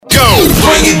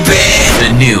you been?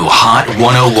 The new Hot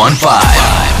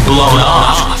 1015. Blown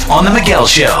off on The Miguel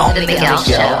Show. The Miguel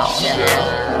Show.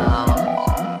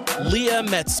 Leah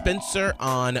met Spencer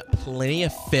on Plenty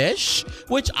of Fish,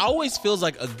 which always feels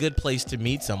like a good place to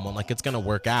meet someone, like it's going to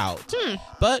work out.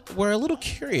 But we're a little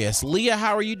curious. Leah,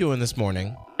 how are you doing this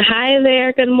morning? Hi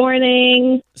there. Good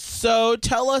morning. So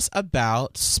tell us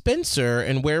about Spencer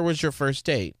and where was your first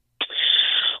date?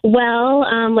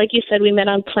 Well, like you said, we met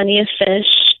on Plenty of Fish,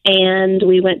 and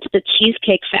we went to the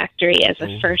Cheesecake Factory as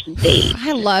a first date.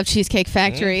 I love Cheesecake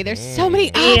Factory. There's so many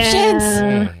options.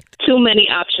 Yeah, too many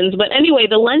options. But anyway,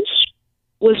 the lunch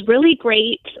was really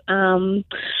great.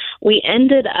 We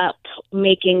ended up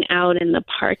making out in the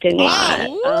parking lot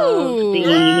of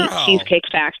the Cheesecake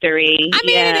Factory. I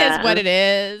mean, it is what it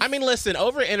is. I mean, listen,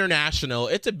 over International,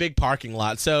 it's a big parking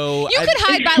lot. So you could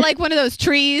hide by like one of those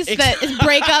trees that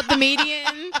break up the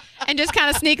median and just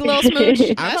kind of sneak a little smooch.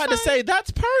 I'm about to say,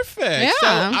 that's perfect.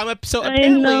 Yeah. So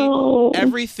apparently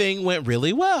everything went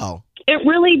really well. It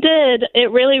really did.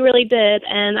 It really, really did.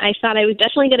 And I thought I was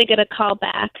definitely going to get a call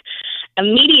back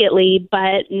immediately,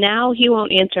 but now he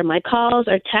won't answer my calls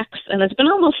or texts, and it's been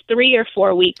almost 3 or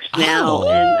 4 weeks now,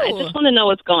 and I just want to know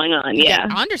what's going on. Yeah.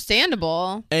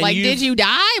 Understandable. And like, did you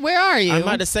die? Where are you? I'm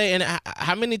about to say, and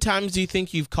how many times do you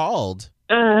think you've called?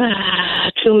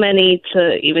 Too many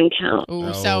to even count.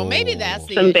 Ooh, so maybe that's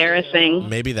the it's embarrassing. issue.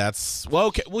 Maybe that's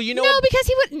okay. Well, you know, no, because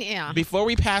he wouldn't. Yeah. Before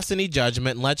we pass any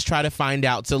judgment, let's try to find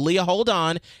out. So, Leah, hold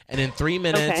on, and in 3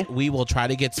 minutes, we will try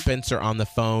to get Spencer on the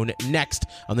phone next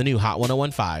on the new Hot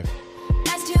 1015.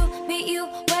 Nice to meet you.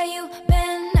 Where you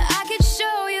been? I could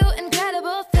show you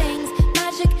incredible things.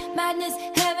 Magic, madness,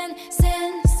 heaven,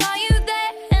 sin. Saw you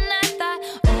there, and I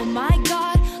thought, oh my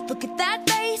God, look at that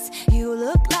face. You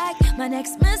look like my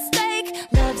next mistake.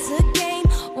 Love's a game,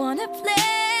 wanna play.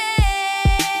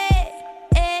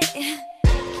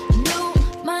 New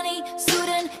money, suit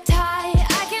and tie.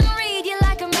 I can read you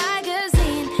like a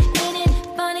magazine. Ain't it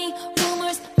funny?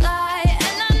 Rumors fly,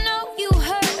 and I know you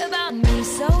heard about me.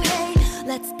 So hey,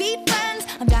 let's be friends.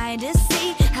 I'm dying to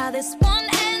see how this one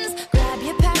ends. Grab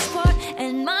your passport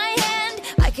and my hand.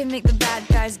 I can make the bad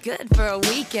guys good for a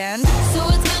weekend. So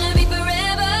it's gonna be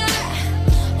forever,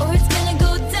 or it's gonna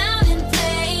go down in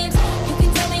flames. You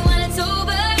can tell me when it's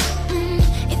over,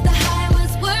 if the high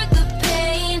was worth the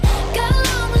pain. Got a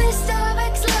long list of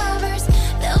ex-lovers,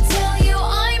 they'll tell you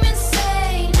I'm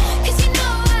insane. 'Cause you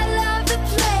know I love the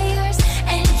players,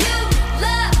 and you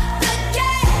love the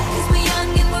game. 'Cause we're young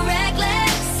and we're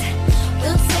reckless,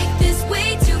 we'll take this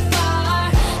way too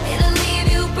far. It'll leave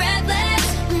you breathless,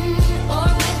 or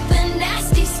with a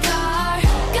nasty scar.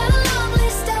 Got a long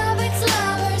list of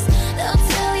ex-lovers, they'll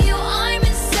tell you I'm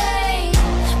insane.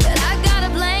 But I got a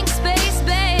blank space,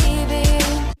 baby,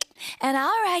 and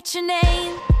I'll write your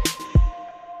name.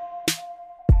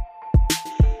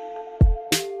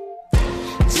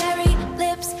 Cherry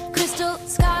lips, crystal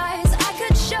skies. I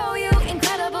could show you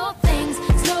incredible things.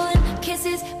 Stolen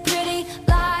kisses, pretty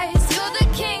lies. You're the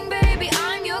king, baby,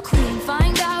 I'm your queen.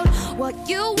 Find out what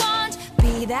you want.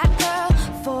 Be that girl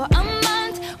for a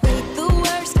month. Wait, the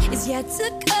worst is yet to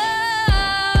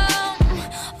come.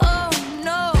 Oh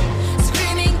no.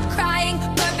 Screaming, crying,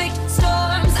 perfect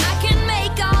storms. I can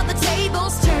make all the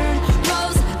tables turn.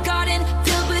 Rose garden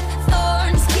filled with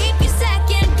thorns. Keep you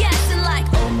second guessing like,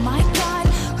 oh my God,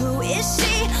 who is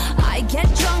she? I get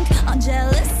drunk on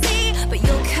jealousy, but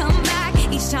you'll come back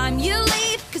each time you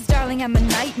leave. 'Cause darling, I'm a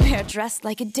nightmare dressed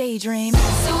like a daydream.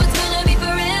 So it's gonna be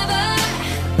forever,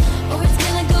 or it's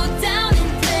gonna go down in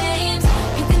flames.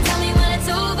 You can tell me when it's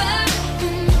over,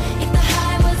 if the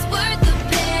high was worth the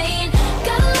pain.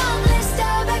 Got a long list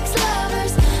of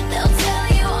ex-lovers, they'll tell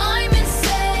you I'm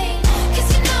insane. 'Cause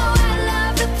you know I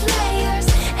love the players,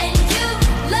 and you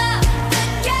love the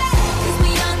game. 'Cause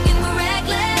we're young and we're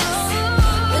reckless,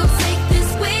 we'll take this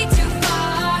way too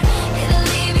far. It'll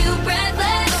leave you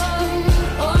breathless,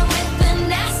 or with a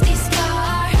nasty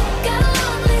scar. Got a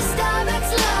long list of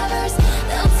ex-lovers,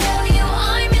 they'll tell you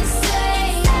I'm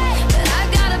insane. But I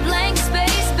got a blank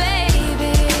space,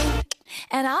 baby,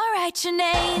 and I'll write your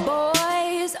name.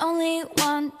 Boys only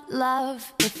want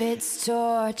love if it's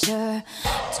torture.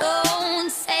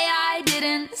 Don't say I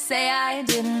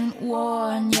didn't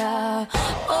warn ya.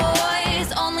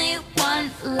 Boys only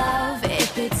want love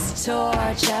if it's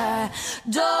torture.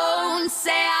 Don't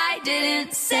say I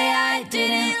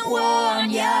didn't warn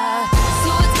ya. So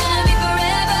it's gonna be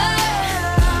forever,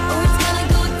 or it's gonna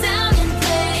go down in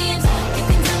flames. You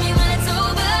can tell me when it's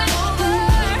over,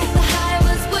 if the high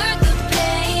was worth the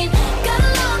pain. Got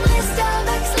a long list of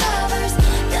ex-lovers,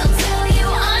 they'll tell you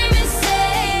I'm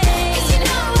insane. 'Cause you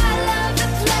know I love the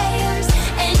players,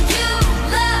 and you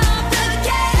love the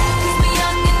game.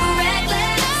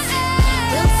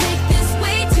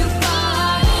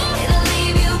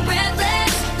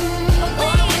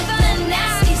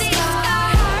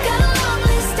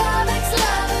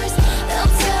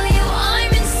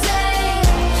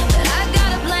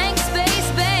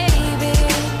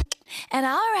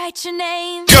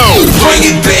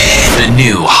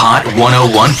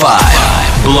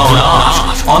 1015. Blown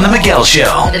off on The Miguel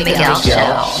Show. The Miguel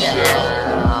Show.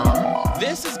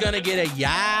 This is going to get a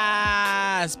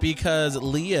yes because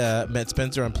Leah met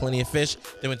Spencer on Plenty of Fish.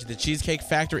 They went to the Cheesecake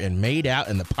Factory and made out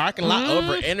in the parking lot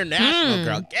over International,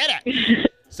 girl. Get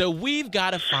it. So we've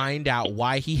got to find out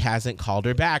why he hasn't called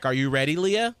her back. Are you ready,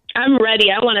 Leah? I'm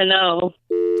ready. I want to know.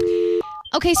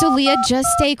 Okay, so Leah, just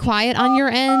stay quiet on your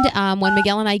end. When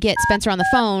Miguel and I get Spencer on the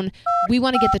phone, we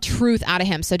want to get the truth out of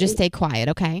him, so just stay quiet,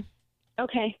 okay?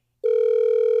 Okay.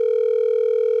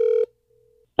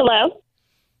 Hello?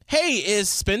 Hey, is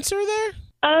Spencer there?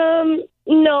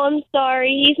 No, I'm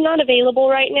sorry. He's not available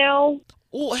right now.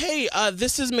 Well, hey,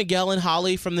 this is Miguel and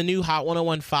Holly from the new Hot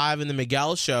 1015 and the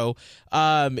Miguel Show.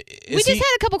 We just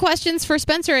had a couple questions for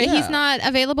Spencer. Yeah. He's not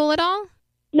available at all?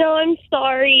 No, I'm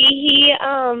sorry.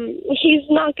 He's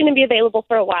not going to be available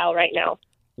for a while right now.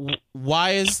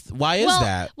 Why is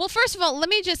that? Well, first of all, let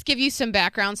me just give you some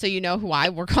background so you know why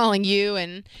we're calling you.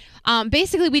 And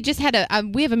basically, we just had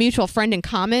we have a mutual friend in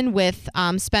common with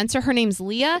Spencer. Her name's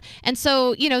Leah. And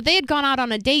so, they had gone out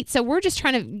on a date. So we're just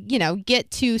trying to,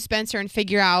 get to Spencer and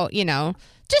figure out,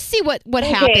 just see what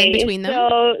happened between them.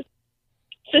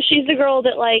 So she's the girl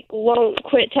that, won't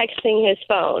quit texting his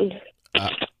phone.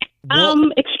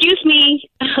 Excuse me.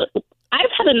 I've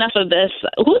had enough of this.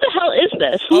 Who the hell is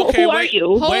this? Who are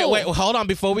you? Wait, hold on.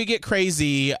 Before we get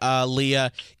crazy,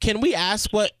 Leah, can we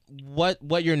ask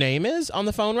what your name is on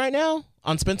the phone right now?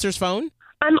 On Spencer's phone?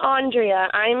 I'm Andrea.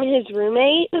 I'm his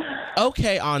roommate.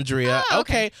 Okay, Andrea. Oh,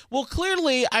 okay. Well,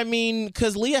 clearly,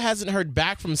 because Leah hasn't heard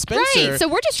back from Spencer. Right. So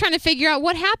we're just trying to figure out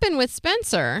what happened with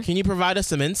Spencer. Can you provide us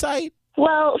some insight?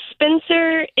 Well,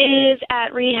 Spencer is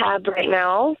at rehab right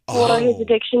now for his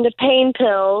addiction to pain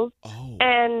pills. Oh.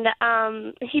 And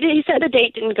he said the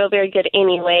date didn't go very good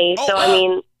anyway.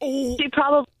 She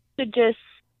probably should just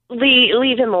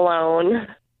leave him alone.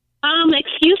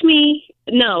 Excuse me.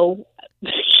 No,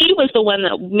 she was the one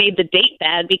that made the date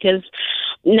bad because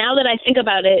now that I think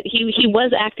about it, he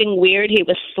was acting weird. He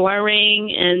was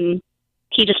slurring and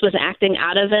he just was acting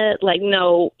out of it.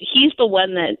 No, he's the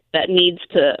one that needs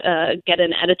to get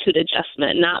an attitude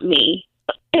adjustment, not me.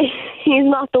 He's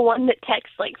not the one that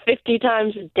texts 50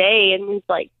 times a day and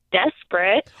he's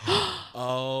desperate.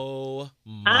 Oh,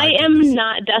 I am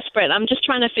not desperate. I'm just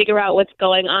trying to figure out what's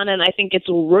going on, and I think it's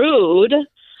rude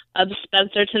of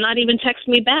Spencer to not even text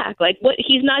me back. What?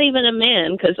 He's not even a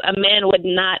man, because a man would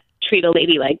not treat a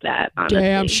lady like that, honestly.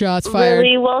 Damn, shots fired.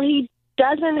 Really? Well, he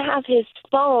doesn't have his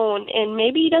phone, and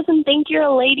maybe he doesn't think you're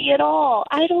a lady at all.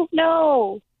 I don't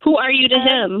know. Who are you to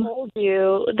him? I told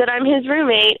you that I'm his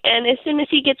roommate, and as soon as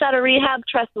he gets out of rehab,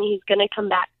 trust me, he's going to come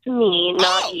back to me,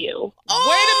 not you.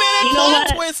 Wait a minute, plot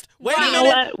twist. Wait a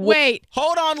minute. Wait.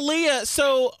 Hold on, Leah.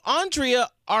 So, Andrea,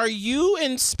 are you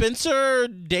and Spencer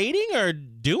dating or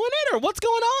doing it, or what's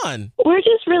going on? We're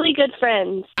just really good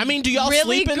friends. I mean, do y'all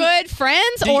really sleep in... good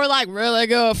friends or really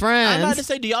good friends? I'm about to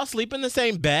say, do y'all sleep in the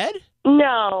same bed?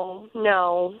 No.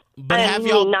 But have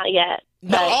y'all... Not yet.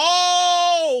 No.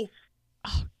 Oh!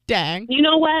 Dang. You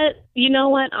know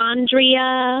what,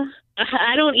 Andrea?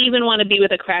 I don't even want to be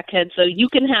with a crackhead, so you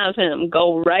can have him.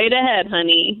 Go right ahead,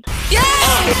 honey.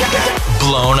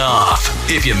 Blown off.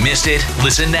 If you missed it,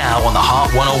 listen now on the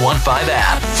Hot 1015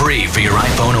 app. Free for your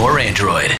iPhone or Android.